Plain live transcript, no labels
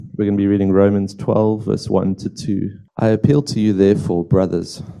we're going to be reading Romans 12, verse 1 to 2. I appeal to you, therefore,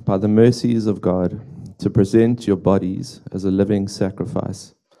 brothers, by the mercies of God, to present your bodies as a living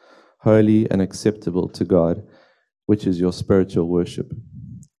sacrifice, holy and acceptable to God, which is your spiritual worship.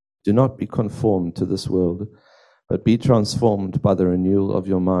 Do not be conformed to this world, but be transformed by the renewal of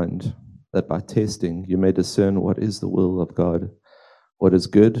your mind, that by testing you may discern what is the will of God, what is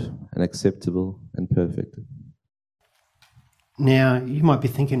good and acceptable and perfect. Now, you might be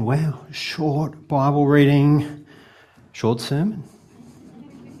thinking, wow, short Bible reading, short sermon.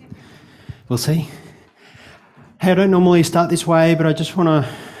 We'll see. Hey, I don't normally start this way, but I just want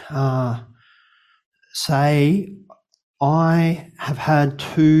to say I have had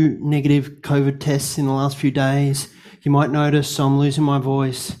 2 negative COVID tests in the last few days. You might notice I'm losing my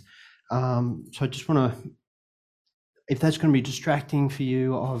voice. So I just want to, if that's going to be distracting for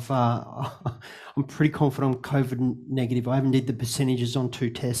you, I'm pretty confident I'm COVID negative. I haven't did the percentages on 2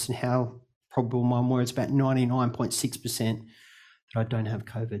 tests and how probable mine were. It's about 99.6% that I don't have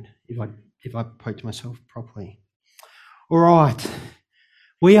COVID if I poked myself properly. All right,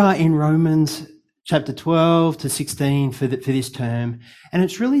 we are in Romans chapter 12 to 16 for this term, and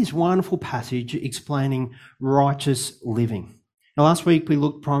it's really this wonderful passage explaining righteous living. Now, last week we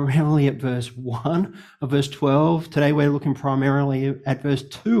looked primarily at verse 1 of verse 12. Today we're looking primarily at verse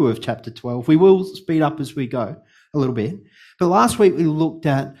 2 of chapter 12. We will speed up as we go a little bit. But last week we looked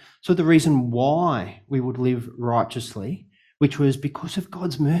at sort of the reason why we would live righteously, which was because of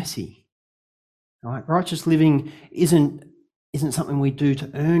God's mercy. All right? Righteous living isn't something we do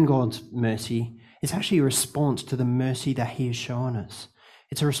to earn God's mercy. It's actually a response to the mercy that he has shown us.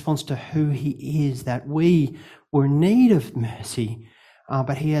 It's a response to who he is, that we were in need of mercy,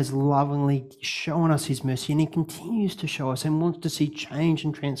 but he has lovingly shown us his mercy, and he continues to show us and wants to see change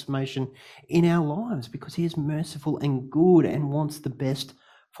and transformation in our lives because he is merciful and good and wants the best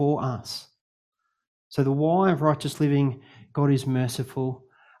for us. So the why of righteous living, God is merciful.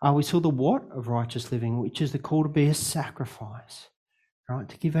 We saw the what of righteous living, which is the call to be a sacrifice, right?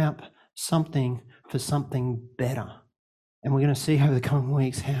 To give up something for something better. And we're going to see over the coming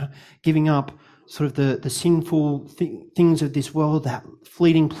weeks how giving up sort of the sinful things of this world, that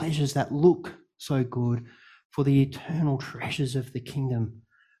fleeting pleasures that look so good, for the eternal treasures of the kingdom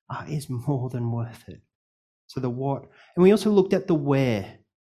is more than worth it. So the what. And we also looked at the where.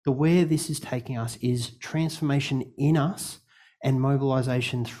 The where this is taking us is transformation in us and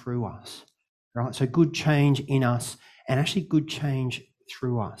mobilization through us. Right? So good change in us and actually good change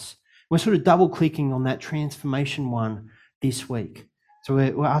through us. We're sort of double clicking on that transformation one this week. So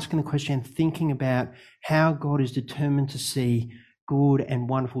we're asking the question, thinking about how God is determined to see good and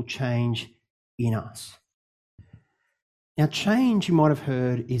wonderful change in us. Now, change, you might have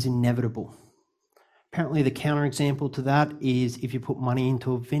heard, is inevitable. Apparently, the counterexample to that is if you put money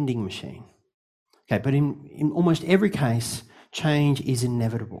into a vending machine. Okay, but in almost every case, change is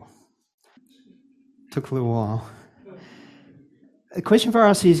inevitable. Took a little while. The question for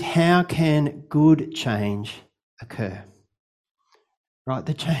us is, how can good change occur? Right,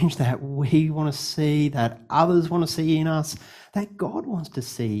 the change that we want to see, that others want to see in us, that God wants to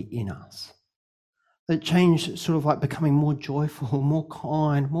see in us. The change sort of like becoming more joyful, more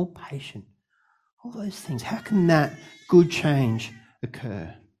kind, more patient. All those things. How can that good change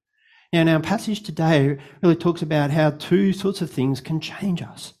occur? Now, in our passage today really talks about how 2 sorts of things can change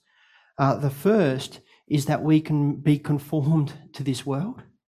us. The first is that we can be conformed to this world,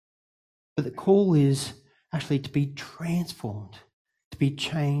 but the call is actually to be transformed, to be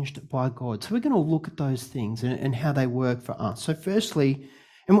changed by God. So we're going to look at those things and how they work for us. So firstly,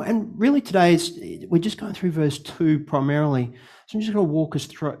 and really today we're just going through verse 2 primarily. So I'm just going to walk us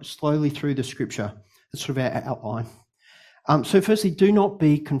slowly through the scripture. That's sort of our outline. So firstly, do not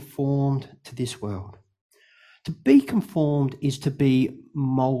be conformed to this world. To be conformed is to be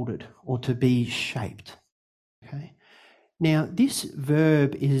molded or to be shaped. Okay. Now, this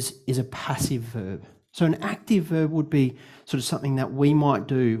verb is a passive verb. So an active verb would be sort of something that we might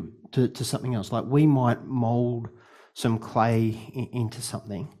do to something else, like we might mould some clay into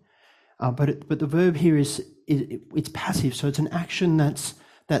something. But the verb here it's passive, so it's an action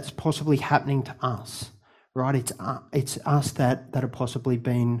that's possibly happening to us, right? It's us that are possibly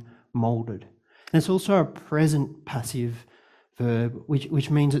being moulded. And it's also a present passive verb, which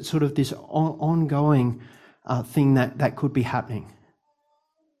means it's sort of this ongoing thing that could be happening.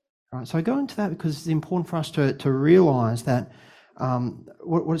 Right, so I go into that because it's important for us to realise that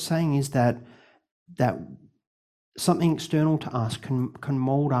what it's saying is that something external to us can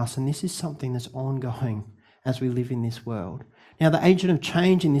mould us, and this is something that's ongoing as we live in this world. Now, the agent of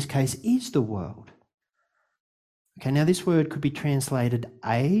change in this case is the world. Okay, now this word could be translated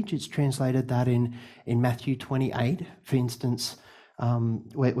age. It's translated that in Matthew 28, for instance,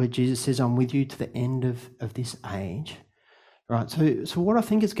 where Jesus says, I'm with you to the end of this age. Right, so what I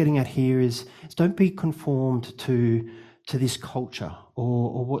think it's getting at here is don't be conformed to this culture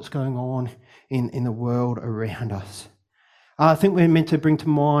or what's going on in the world around us. I think we're meant to bring to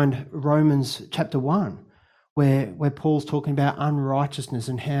mind Romans chapter 1, where Paul's talking about unrighteousness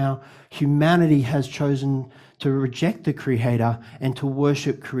and how humanity has chosen to reject the Creator and to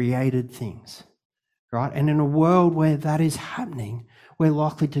worship created things. Right? And in a world where that is happening, we're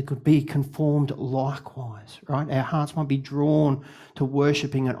likely to be conformed likewise. Right? Our hearts might be drawn to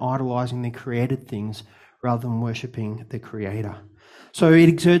worshipping and idolising the created things rather than worshipping the Creator. So it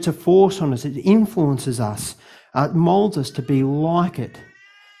exerts a force on us. It influences us. It moulds us to be like it,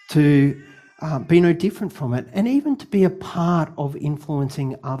 to be no different from it, and even to be a part of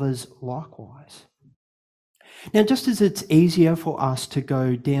influencing others likewise. Now, just as it's easier for us to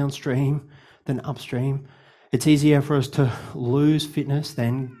go downstream than upstream, it's easier for us to lose fitness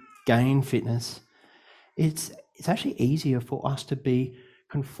than gain fitness, it's actually easier for us to be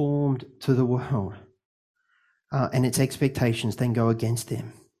conformed to the world and its expectations than go against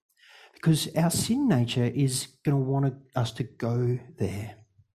them. Because our sin nature is going to want us to go there.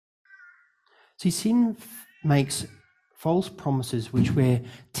 See, sin makes false promises which we're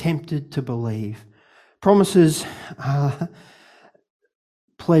tempted to believe. Promises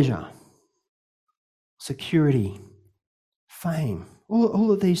pleasure, security, fame,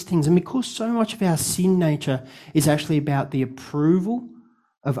 all of these things. And because so much of our sin nature is actually about the approval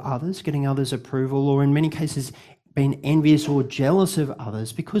of others, getting others' approval, or in many cases being envious or jealous of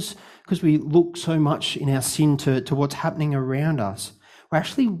others, because we look so much in our sin to what's happening around us, we're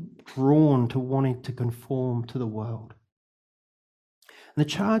actually drawn to wanting to conform to the world. And the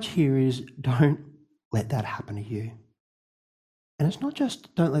charge here is don't let that happen to you. And it's not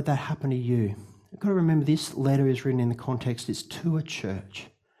just don't let that happen to you. You've got to remember this letter is written in the context, it's to a church.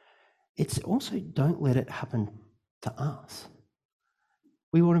 It's also don't let it happen to us.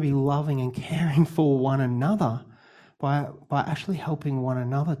 We want to be loving and caring for one another by actually helping one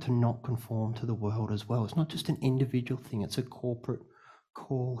another to not conform to the world as well. It's not just an individual thing, it's a corporate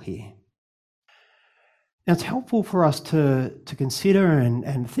call here. Now, it's helpful for us to consider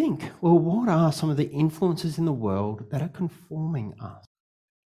and think, well, what are some of the influences in the world that are conforming us?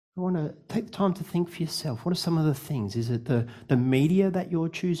 I want to take the time to think for yourself. What are some of the things? Is it the media that you're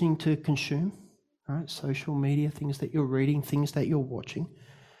choosing to consume? Right? Social media, things that you're reading, things that you're watching.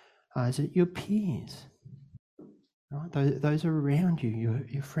 Is it your peers? Right? Those are around you,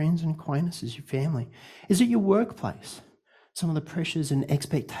 your friends and acquaintances, your family. Is it your workplace? Some of the pressures and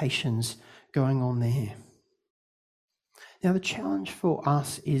expectations going on there. Now, the challenge for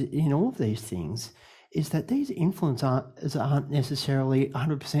us is in all of these things is that these influences aren't necessarily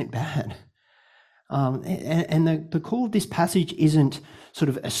 100% bad. And the call of this passage isn't sort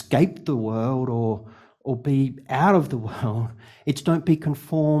of escape the world or be out of the world. It's don't be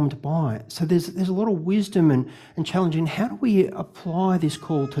conformed by it. So there's a lot of wisdom and challenge in how do we apply this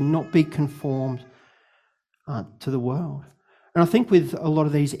call to not be conformed to the world. And I think with a lot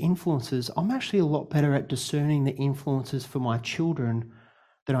of these influences, I'm actually a lot better at discerning the influences for my children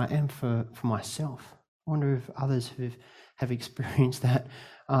than I am for myself. I wonder if others have experienced that.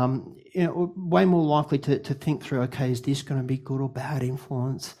 Way more likely to think through, okay, is this going to be good or bad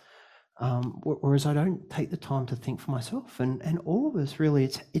influence? Whereas I don't take the time to think for myself. And all of us, really,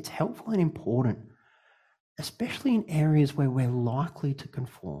 it's helpful and important, especially in areas where we're likely to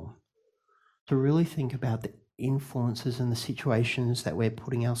conform, to really think about the influences and the situations that we're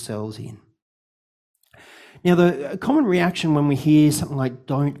putting ourselves in. Now, the common reaction when we hear something like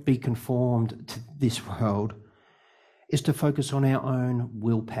don't be conformed to this world is to focus on our own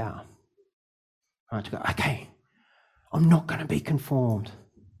willpower. Right, to go, okay, I'm not going to be conformed.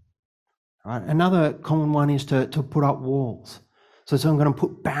 Right? Another common one is to put up walls. So I'm going to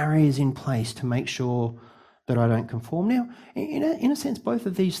put barriers in place to make sure that I don't conform. Now, in a sense, both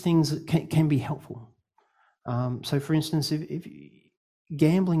of these things can be helpful. So, for instance, if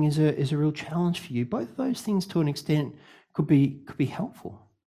gambling is a real challenge for you, both of those things, to an extent, could be helpful,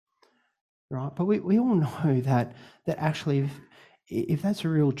 right? But we all know that actually, if that's a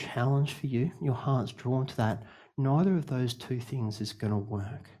real challenge for you, your heart's drawn to that, neither of those two things is going to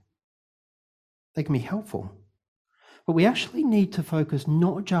work. They can be helpful, but we actually need to focus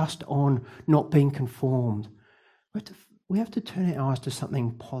not just on not being conformed, but we have to turn our eyes to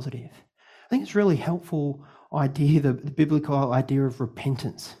something positive. I think it's really helpful idea, the biblical idea of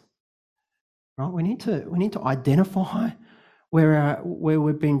repentance. Right? We need to identify where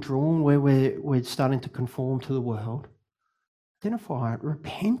we've been drawn, where we're starting to conform to the world. Identify it,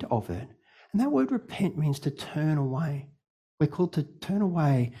 repent of it. And that word repent means to turn away. We're called to turn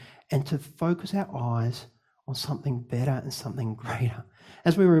away and to focus our eyes on something better and something greater.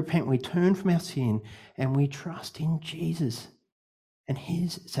 As we repent, we turn from our sin and we trust in Jesus and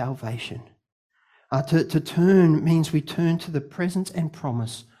his salvation. To turn means we turn to the presence and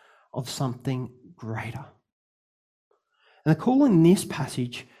promise of something greater. And the call in this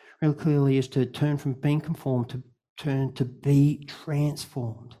passage really clearly is to turn from being conformed to turn to be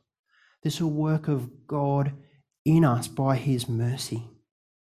transformed. This is a work of God in us by his mercy.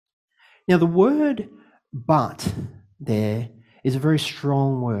 Now the word but there is a very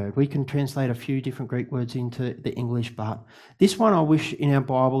strong word. We can translate a few different Greek words into the English but. This one I wish in our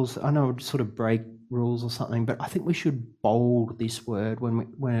Bibles, I know it would sort of break rules or something, but I think we should bold this word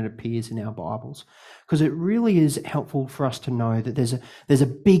when it appears in our Bibles, because it really is helpful for us to know that there's a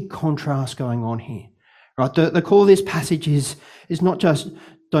big contrast going on here. Right? The call of this passage is not just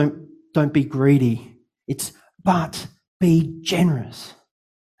don't be greedy, it's but be generous.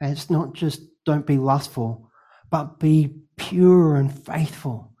 And it's not just don't be lustful, but be pure and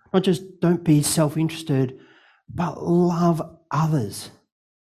faithful. Not just don't be self-interested, but love others.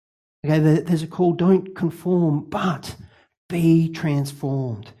 Okay, there's a call, don't conform, but be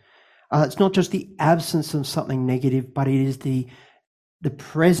transformed. It's not just the absence of something negative, but it is the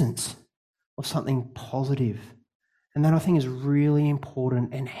presence of something positive. And that I think is really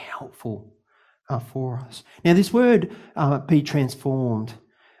important and helpful for us. Now this word, be transformed,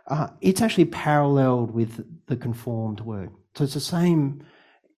 it's actually paralleled with the conformed word. So it's the same,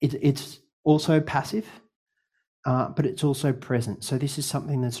 it's also passive, but it's also present. So this is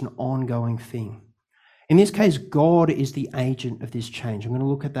something that's an ongoing thing. In this case, God is the agent of this change. I'm going to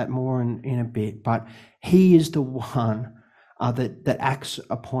look at that more in a bit, but he is the one that acts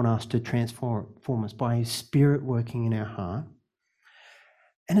upon us to transform us by his Spirit working in our heart.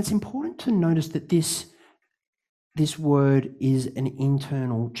 And it's important to notice that this word is an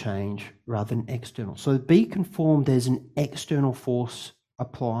internal change rather than external. So be conformed, there's an external force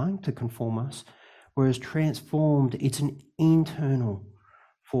applying to conform us, whereas transformed, it's an internal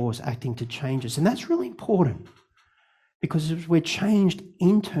force acting to change us. And that's really important, because if we're changed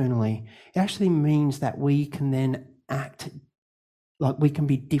internally, it actually means that we can then act like we can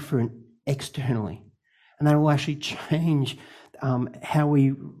be different externally. And that will actually change how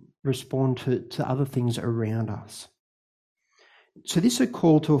we respond to other things around us. So this is a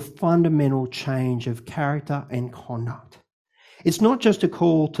call to a fundamental change of character and conduct. It's not just a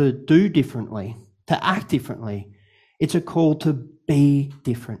call to do differently, to act differently. It's a call to be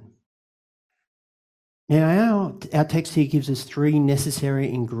different. Now, our text here gives us three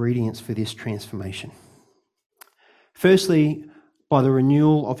necessary ingredients for this transformation. Firstly, by the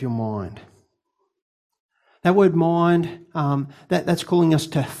renewal of your mind. That word mind, that's calling us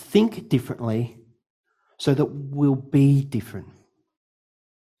to think differently so that we'll be different.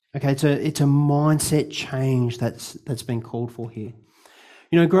 Okay, it's a mindset change that's been called for here.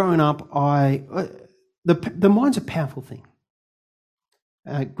 You know, growing up, the mind's a powerful thing.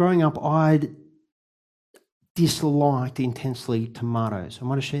 Growing up, I disliked intensely tomatoes. I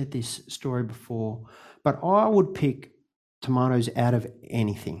might have shared this story before, but I would pick tomatoes out of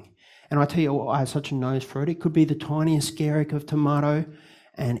anything. And I tell you, I have such a nose for it. It could be the tiniest skerrick of tomato,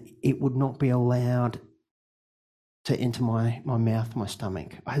 and it would not be allowed to enter my mouth, my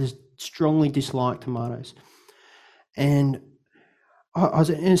stomach. I just strongly disliked tomatoes. And I was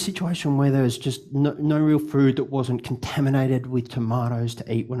in a situation where there was just no real food that wasn't contaminated with tomatoes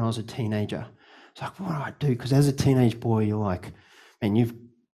to eat when I was a teenager. It's like, what do I do? Because as a teenage boy, you're like, man,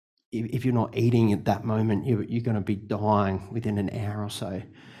 if you're not eating at that moment, you're going to be dying within an hour or so.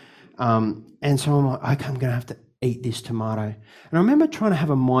 And so I'm like, okay, I'm going to have to eat this tomato. And I remember trying to have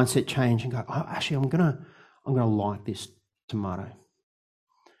a mindset change and go, oh, actually, I'm going to like this tomato.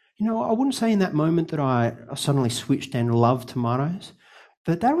 You know, I wouldn't say in that moment that I suddenly switched and loved tomatoes,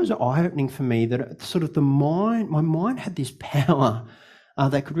 but that was eye-opening for me, that sort of my mind had this power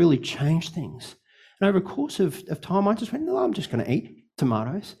that could really change things. And over the course of time, I just went, no, I'm just going to eat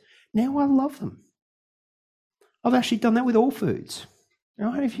tomatoes. Now I love them. I've actually done that with all foods.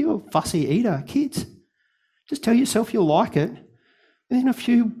 Right? If you're a fussy eater, kids, just tell yourself you'll like it. Within a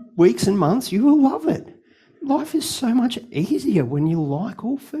few weeks and months, you will love it. Life is so much easier when you like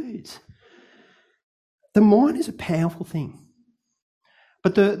all foods. The mind is a powerful thing.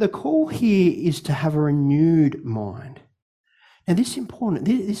 But the call here is to have a renewed mind. Now this is important.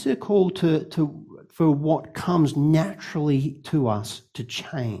 This is a call for what comes naturally to us to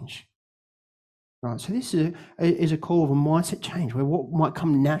change. Right, so this is a call of a mindset change where what might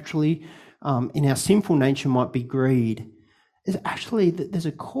come naturally in our sinful nature might be greed. Is actually there's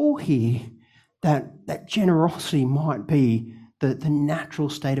a call here that generosity might be the natural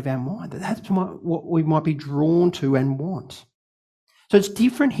state of our mind. That's what we might be drawn to and want. So it's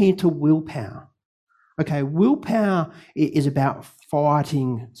different here to willpower. Okay, willpower is about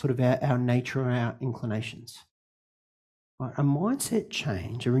fighting sort of our nature and our inclinations. Right? A mindset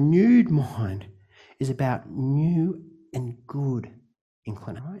change, a renewed mind, is about new and good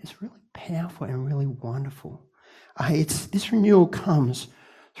inclination. Right? It's really powerful and really wonderful. This renewal comes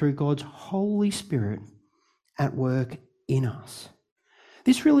through God's Holy Spirit at work in us.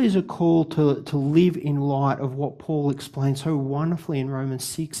 This really is a call to live in light of what Paul explains so wonderfully in Romans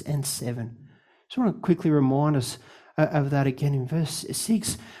 6 and 7. Just want to quickly remind us of that again in verse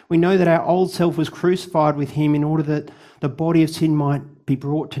 6. We know that our old self was crucified with him in order that the body of sin might be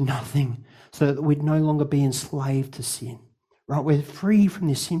brought to nothing, so that we'd no longer be enslaved to sin. Right? We're free from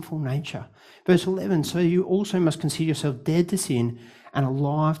this sinful nature. Verse 11, so you also must consider yourself dead to sin and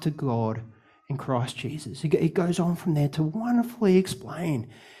alive to God in Christ Jesus. It goes on from there to wonderfully explain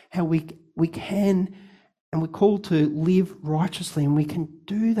how we can, and we're called to live righteously, and we can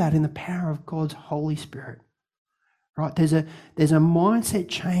do that in the power of God's Holy Spirit. Right? There's a mindset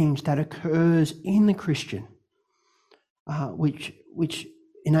change that occurs in the Christian, which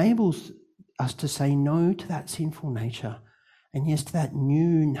enables us to say no to that sinful nature and yes to that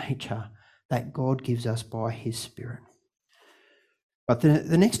new nature that God gives us by his Spirit. But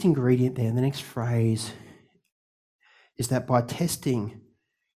the next ingredient there, the next phrase, is that by testing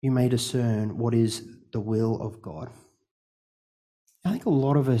you may discern what is the will of God. I think a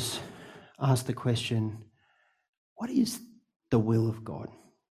lot of us ask the question, what is the will of God?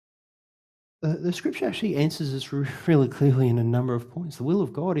 The scripture actually answers this really clearly in a number of points. The will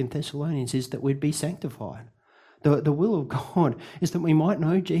of God in Thessalonians is that we'd be sanctified. The will of God is that we might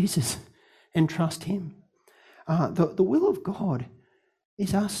know Jesus and trust him. The will of God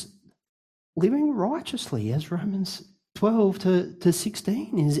is us living righteously, as Romans 12 to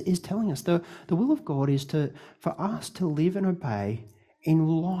 16 is telling us. The will of God is for us to live and obey in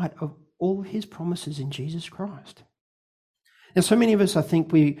light of all of his promises in Jesus Christ. Now, so many of us, I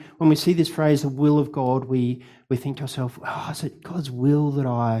think, when we see this phrase, the will of God, we think to ourselves, is it God's will that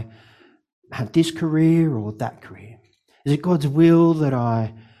I have this career or that career? Is it God's will that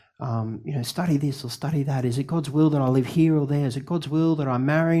I study this or study that? Is it God's will that I live here or there? Is it God's will that I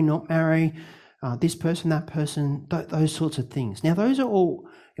marry, not marry, this person, that person, those sorts of things? Now, those are all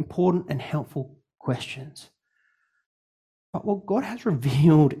important and helpful questions. But what God has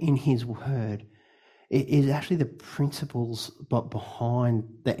revealed in his word is actually the principles behind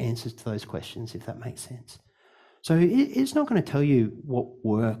the answers to those questions, if that makes sense. So it's not going to tell you what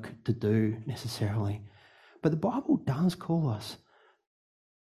work to do necessarily, but the Bible does call us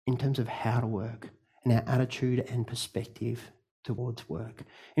in terms of how to work and our attitude and perspective towards work.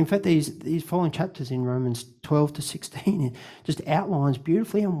 In fact, these following chapters in Romans 12 to 16, it just outlines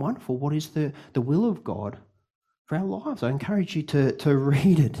beautifully and wonderful what is the will of God for our lives. I encourage you to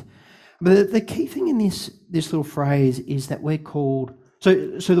read it. But the key thing in this little phrase is that we're called. So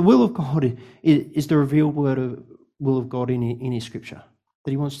the will of God is the revealed will of God in his scripture,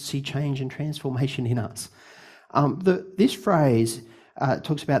 that he wants to see change and transformation in us. This phrase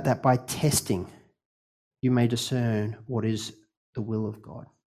talks about that by testing you may discern what is the will of God.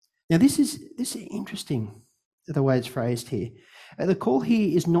 Now this is interesting, the way it's phrased here. The call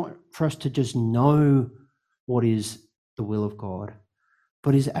here is not for us to just know what is the will of God,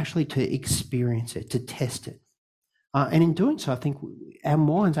 but is actually to experience it, to test it. And in doing so, I think our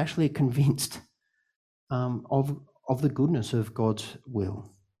minds actually are convinced of the goodness of God's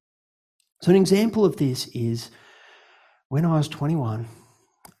will. So an example of this is when I was 21,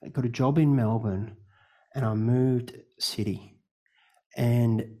 I got a job in Melbourne and I moved city.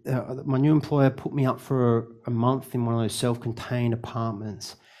 And my new employer put me up for a month in one of those self-contained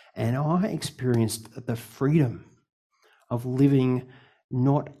apartments. And I experienced the freedom of living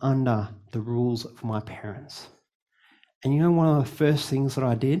not under the rules of my parents. And you know one of the first things that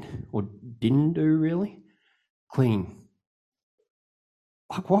I did, or didn't do really? Clean.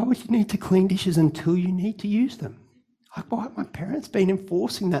 Like, why would you need to clean dishes until you need to use them? Like, why have my parents been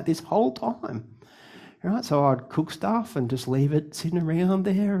enforcing that this whole time? Right? So I'd cook stuff and just leave it sitting around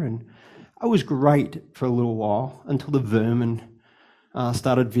there. And it was great for a little while until the vermin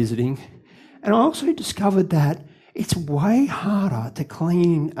started visiting. And I also discovered that it's way harder to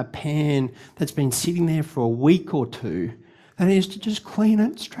clean a pan that's been sitting there for a week or two than it is to just clean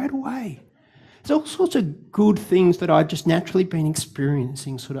it straight away. There's all sorts of good things that I'd just naturally been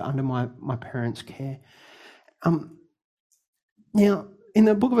experiencing sort of under my parents' care. Now, in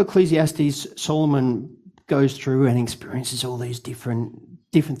the book of Ecclesiastes, Solomon goes through and experiences all these different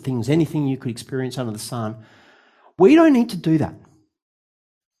things, anything you could experience under the sun. We don't need to do that,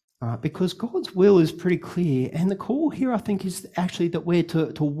 because God's will is pretty clear. And the call here, I think, is actually that we're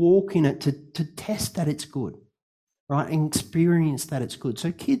to walk in it, to test that it's good, right, and experience that it's good.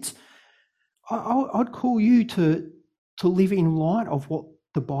 So kids, I'd call you to live in light of what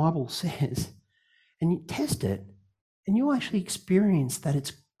the Bible says, and you test it, and you'll actually experience that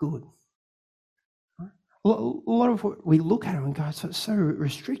it's good. Right? A lot of what we look at it and go, so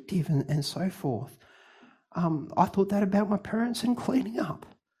restrictive and so forth. I thought that about my parents and cleaning up.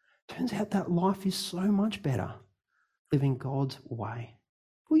 Turns out that life is so much better living God's way.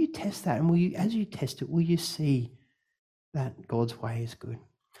 Will you test that? And as you test it, will you see that God's way is good?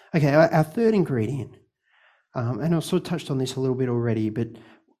 Okay, our third ingredient, and I've sort of touched on this a little bit already, but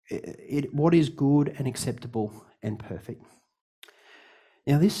what is good and acceptable and perfect.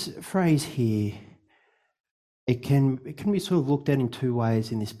 Now, this phrase here, it can be sort of looked at in two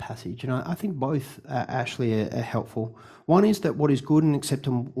ways in this passage, and I think both actually are helpful. One is that what is good and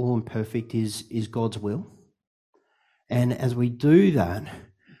acceptable and perfect is God's will. And as we do that,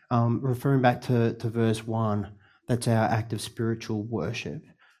 referring back to verse 1, that's our act of spiritual worship,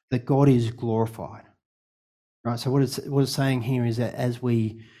 that God is glorified. Right? So what it's saying here is that as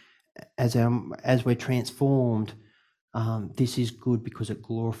we're transformed, this is good because it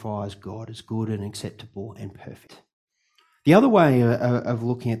glorifies God as good and acceptable and perfect. The other way of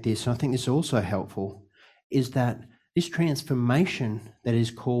looking at this, and I think this is also helpful, is that this transformation that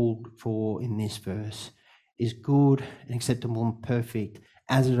is called for in this verse is good and acceptable and perfect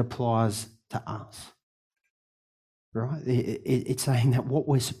as it applies to us. Right? It's saying that what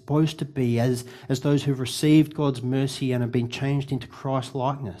we're supposed to be as those who've received God's mercy and have been changed into Christ's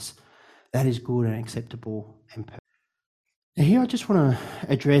likeness, that is good and acceptable and perfect. Now here I just want to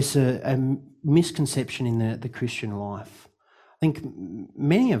address a misconception in the Christian life. I think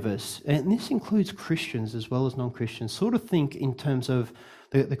many of us, and this includes Christians as well as non-Christians, sort of think in terms of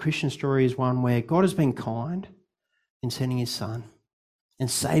the Christian story is one where God has been kind in sending his son and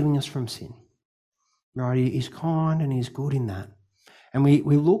saving us from sin. Right? He's kind and he's good in that. And we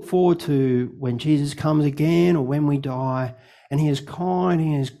look forward to when Jesus comes again or when we die, and he is kind,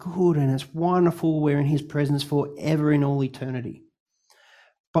 he is good, and it's wonderful. We're in his presence forever in all eternity.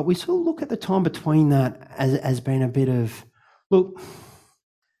 But we sort of look at the time between that as being a bit of, look,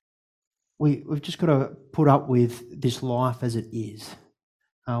 we've just got to put up with this life as it is.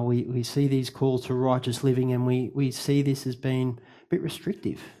 We see these calls to righteous living, and we see this as being a bit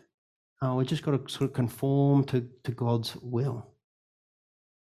restrictive. We've just got to sort of conform to God's will.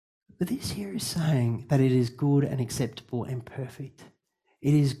 But this here is saying that it is good and acceptable and perfect.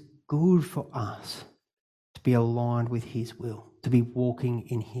 It is good for us to be aligned with his will, to be walking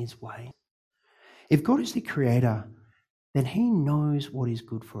in his way. If God is the creator, then he knows what is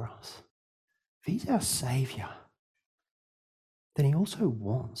good for us. If he's our saviour, then he also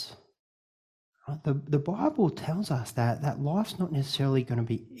wants. Right? The Bible tells us that life's not necessarily going to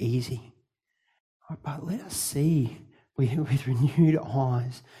be easy. Right? But let us see with renewed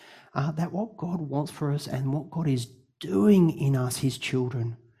eyes that what God wants for us and what God is doing in us, his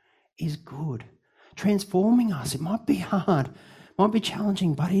children, is good. Transforming us. It might be hard, might be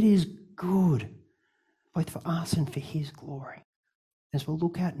challenging, but it is good, both for us and for his glory. As we'll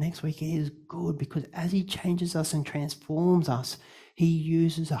look at next week, it is good because as he changes us and transforms us, he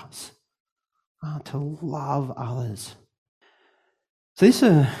uses us to love others. So this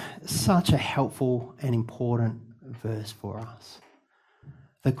is such a helpful and important verse for us.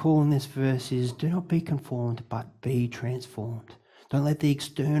 The call in this verse is, do not be conformed, but be transformed. Don't let the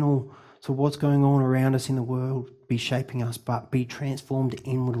external, so what's going on around us in the world, be shaping us, but be transformed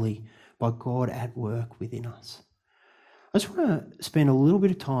inwardly by God at work within us. I just want to spend a little bit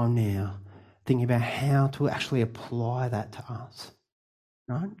of time now thinking about how to actually apply that to us,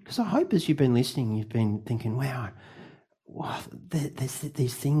 right? Because I hope as you've been listening, you've been thinking, wow, there's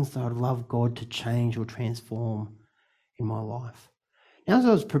these things that I'd love God to change or transform in my life. Now, as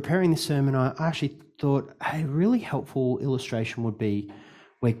I was preparing this sermon, I actually thought a really helpful illustration would be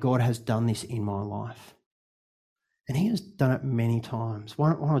where God has done this in my life. And he has done it many times.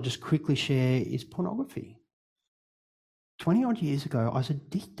 One I'll just quickly share is pornography. 20 odd years ago, I was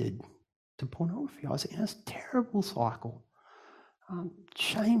addicted to pornography. I was in a terrible cycle.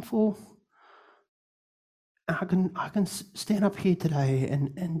 Shameful. I can stand up here today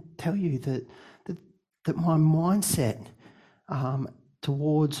and tell you that my mindset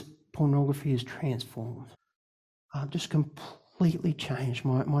towards pornography has transformed. Just completely changed.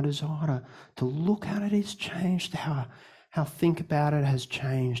 My desire to look at it has changed. How I think about it has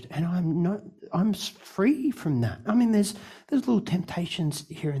changed, and I'm free from that. I mean, there's little temptations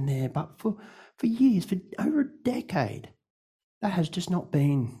here and there, but for years, for over a decade, that has just not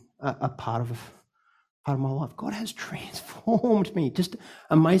been a part of my life. God has transformed me just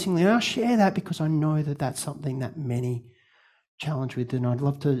amazingly, and I share that because I know that that's something that many challenge with, and I'd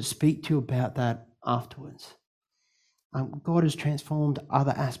love to speak to you about that afterwards. God has transformed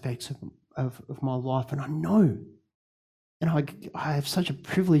other aspects of my life, and I know, and I have such a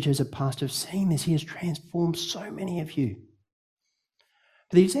privilege as a pastor of seeing this. He has transformed so many of you.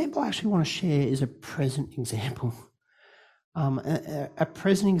 But the example I actually want to share is a present example. A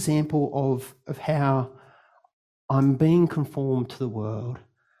present example of how I'm being conformed to the world,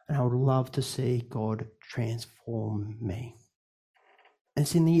 and I would love to see God transform me. And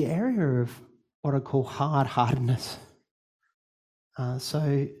it's in the area of what I call hard-heartedness.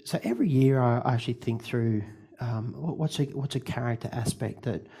 So every year I actually think through what's a character aspect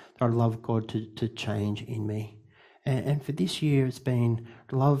that I'd love God to change in me. And for this year, it's been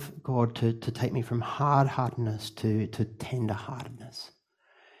love God to take me from hard-heartedness to tender-heartedness.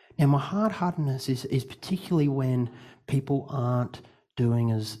 Now, my hard-heartedness is particularly when people aren't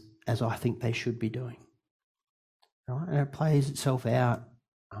doing as I think they should be doing. Right? And it plays itself out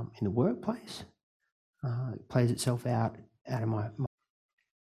in the workplace. It plays itself out in my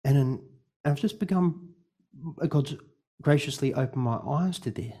and I've just God's graciously opened my eyes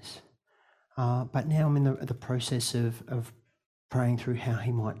to this. But now I'm in the process of praying through how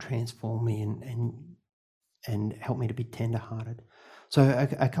He might transform me and help me to be tender-hearted. So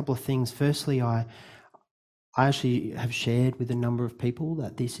a couple of things. Firstly, I actually have shared with a number of people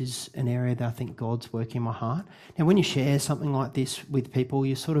that this is an area that I think God's working in my heart. Now, when you share something like this with people,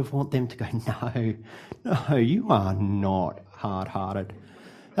 you sort of want them to go, no, you are not hard-hearted.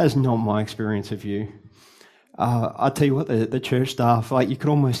 That's not my experience of you. I'll tell you what, the church staff, like, you could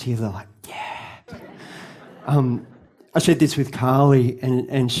almost hear, they're like, yeah. I shared this with Carly,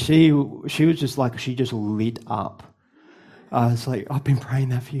 and she was just like, she just lit up. It's like, I've been praying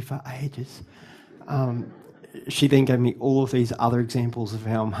that for you for ages. She then gave me all of these other examples of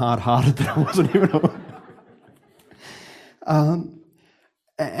how I'm hard-hearted that I wasn't even aware.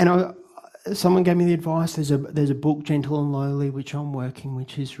 Someone gave me the advice, there's a book, Gentle and Lowly, which I'm working,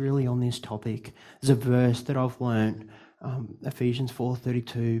 which is really on this topic. There's a verse that I've learned, Ephesians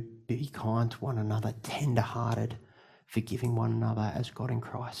 4:32, be kind to one another, tender-hearted, forgiving one another as God in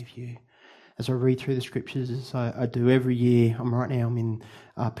Christ with you. As I read through the scriptures, as I do every year, I'm in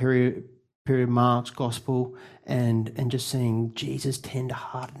period Mark's Gospel, and just seeing Jesus'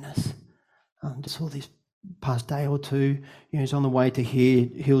 tender-heartedness. Just saw this past day or two, he's on the way to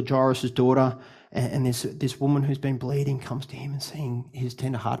heal Jairus' daughter, and this woman who's been bleeding comes to him and seeing his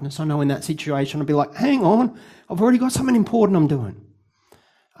tender-heartedness. I know in that situation I'd be like, hang on, I've already got something important I'm doing.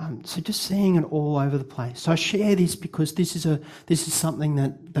 So just seeing it all over the place. So I share this because this is something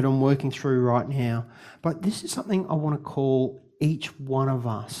that I'm working through right now. But this is something I want to call each one of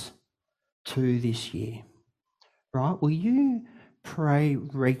us to this year. Right? Will you pray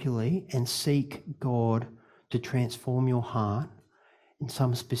regularly and seek God to transform your heart in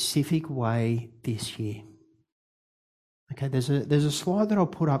some specific way this year? Okay, there's a slide that I'll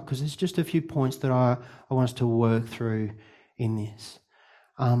put up because there's just a few points that I want us to work through in this.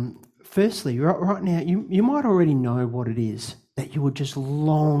 Firstly, right now, you might already know what it is that you would just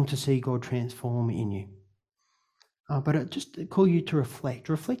long to see God transform in you. But I just call you to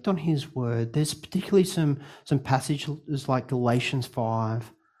reflect on His Word. There's particularly some passages like Galatians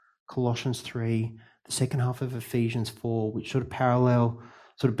 5, Colossians 3, the second half of Ephesians 4, which sort of parallel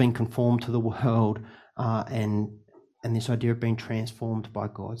sort of being conformed to the world and this idea of being transformed by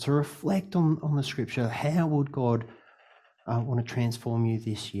God. So reflect on the Scripture. How would God want to transform you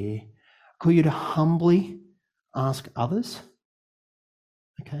this year? I call you to humbly ask others.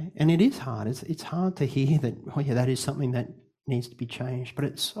 Okay, and it is hard. It's hard to hear that, that is something that needs to be changed, but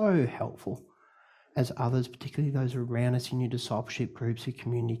it's so helpful as others, particularly those around us in your discipleship groups, your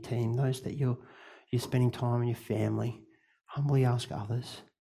community team, those that you're spending time with your family, humbly ask others.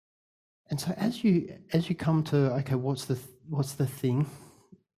 And so as you come to, okay, what's the thing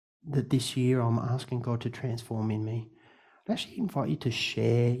that this year I'm asking God to transform in me? I'd actually invite you to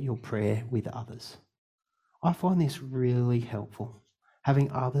share your prayer with others. I find this really helpful.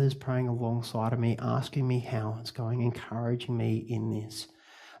 Having others praying alongside of me, asking me how it's going, encouraging me in this.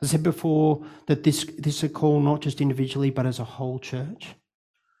 As I said before, that this is a call not just individually, but as a whole church.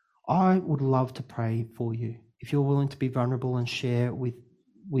 I would love to pray for you. If you're willing to be vulnerable and share with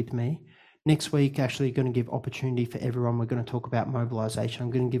with me. Next week, actually going to give opportunity for everyone. We're going to talk about mobilisation.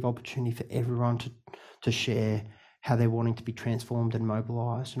 I'm going to give opportunity for everyone to share how they're wanting to be transformed and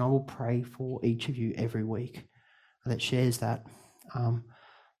mobilised. And I will pray for each of you every week that shares that.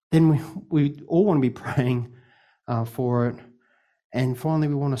 Then we all want to be praying for it. And finally,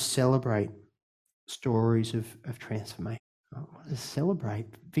 we want to celebrate stories of transformation. We want to celebrate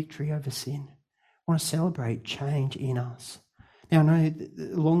victory over sin. We want to celebrate change in us. Now, I know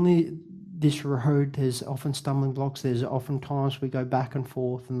along this road, there's often stumbling blocks. There's often times we go back and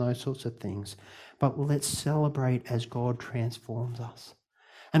forth and those sorts of things. But let's celebrate as God transforms us.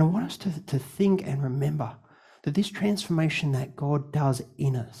 And I want us to think and remember that this transformation that God does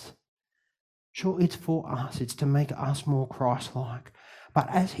in us, sure, it's for us. It's to make us more Christ-like. But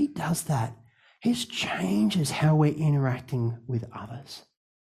as he does that, he changes how we're interacting with others.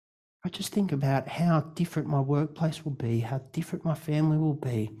 I just think about how different my workplace will be, how different my family will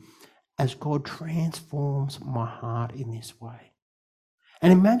be as God transforms my heart in this way.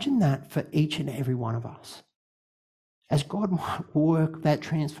 And imagine that for each and every one of us. As God might work that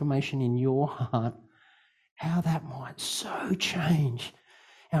transformation in your heart, how that might so change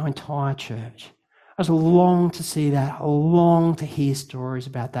our entire church. I just long to see that. I long to hear stories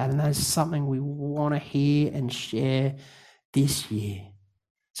about that. And that is something we want to hear and share this year.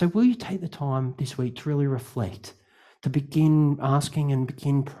 So will you take the time this week to really reflect, to begin asking and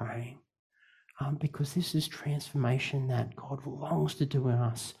begin praying? Because this is transformation that God longs to do in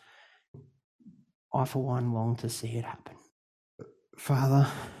us. I, for one, long to see it happen. Father,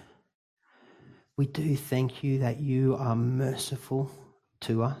 we do thank you that you are merciful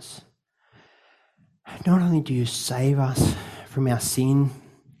to us. Not only do you save us from our sin,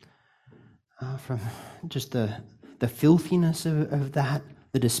 from just the filthiness of that,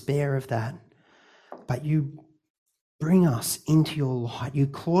 the despair of that, but you bring us into your light. You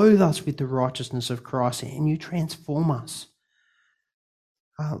clothe us with the righteousness of Christ and you transform us.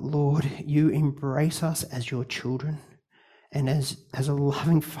 Lord, you embrace us as your children, and as a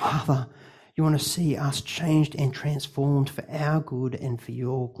loving Father, you want to see us changed and transformed for our good and for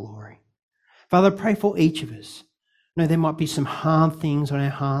your glory. Father, I pray for each of us. I know there might be some hard things on our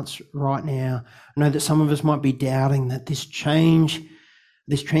hearts right now. I know that some of us might be doubting that this change,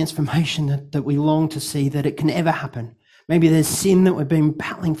 this transformation that we long to see, that it can ever happen. Maybe there's sin that we've been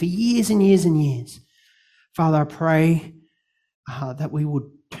battling for years and years and years. Father, I pray that we would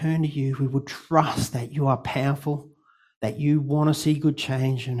turn to you. We would trust that you are powerful, that you want to see good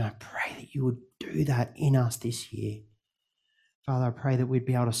change, and I pray that you would do that in us this year. Father, I pray that we'd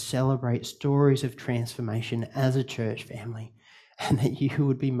be able to celebrate stories of transformation as a church family, and that you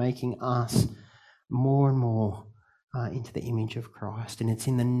would be making us more and more into the image of Christ. And it's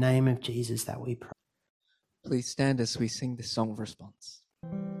in the name of Jesus that we pray. Please stand as we sing the song of response.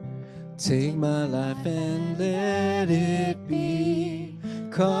 Take my life and let it be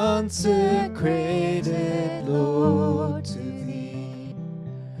consecrated, Lord, to thee.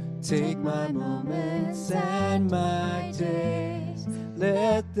 Take my moments and my days,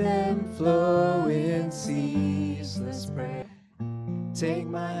 let them flow in ceaseless prayer. Take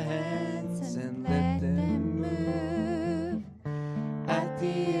my hands and let them move at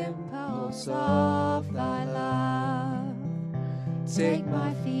the impulse of thy love. Take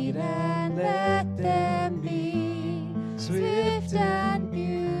my feet and let them be swift and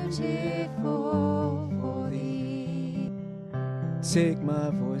beautiful for thee. Take my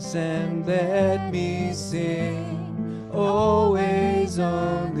voice and let me sing, always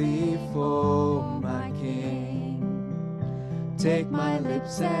only for my King. Take my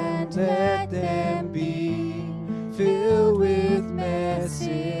lips and let them be filled with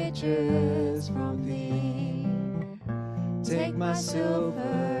messages from thee. Take my silver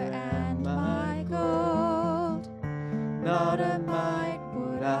and my gold, not a mite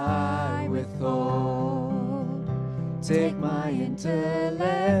would I withhold. Take my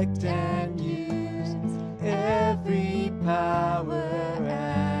intellect and use every power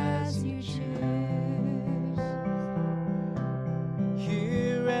as you choose.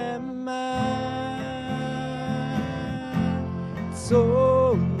 Here am I,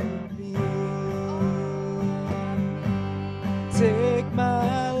 so be. Take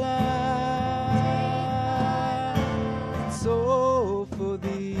my life, it's all for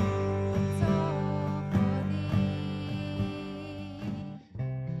thee.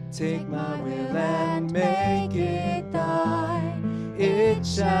 Take my will and make it thine. It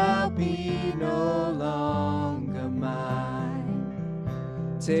shall be no longer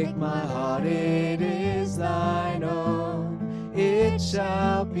mine. Take my heart, it is thine own. It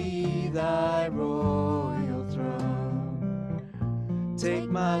shall be thy royal throne. Take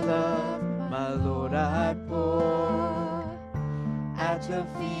my love, my Lord, I pour at your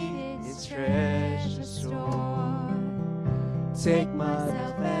feet, its treasure store. Take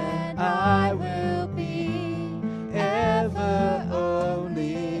myself and I will be ever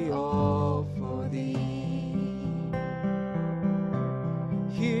only all for thee.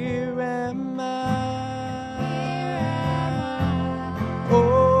 Here am I,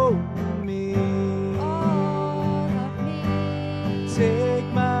 oh me, All of me. take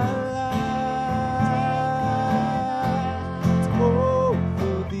my life, oh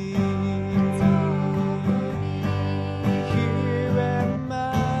for thee. Here am I,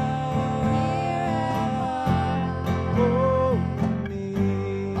 oh me,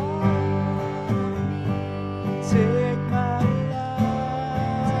 take my life,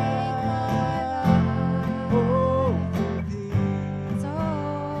 oh for thee.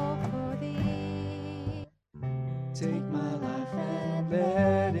 Take my life and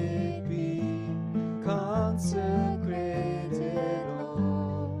let it be consecrated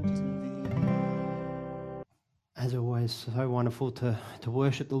all to thee. As always, so wonderful to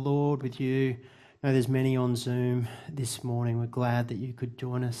worship the Lord with you. I know there's many on Zoom this morning. We're glad that you could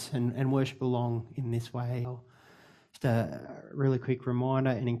join us and worship along in this way. Just a really quick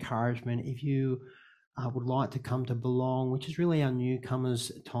reminder and encouragement, if you would like to come to Belong, which is really our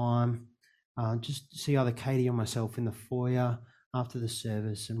newcomers time, just see either Katie or myself in the foyer after the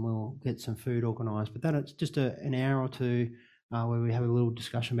service and we'll get some food organised. But then it's just an hour or two where we have a little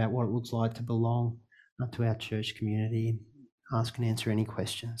discussion about what it looks like to belong to our church community and ask and answer any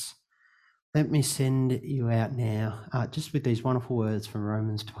questions. Let me send you out now just with these wonderful words from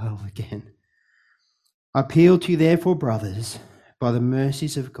Romans 12 again. I appeal to you therefore, brothers, by the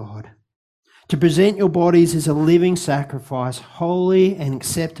mercies of God, to present your bodies as a living sacrifice, holy and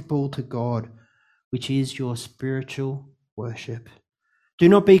acceptable to God, which is your spiritual worship. Do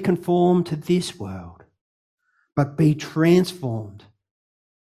not be conformed to this world, but be transformed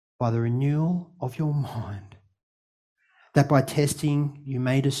by the renewal of your mind, that by testing you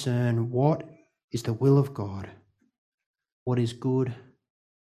may discern what is the will of God, what is good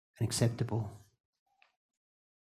and acceptable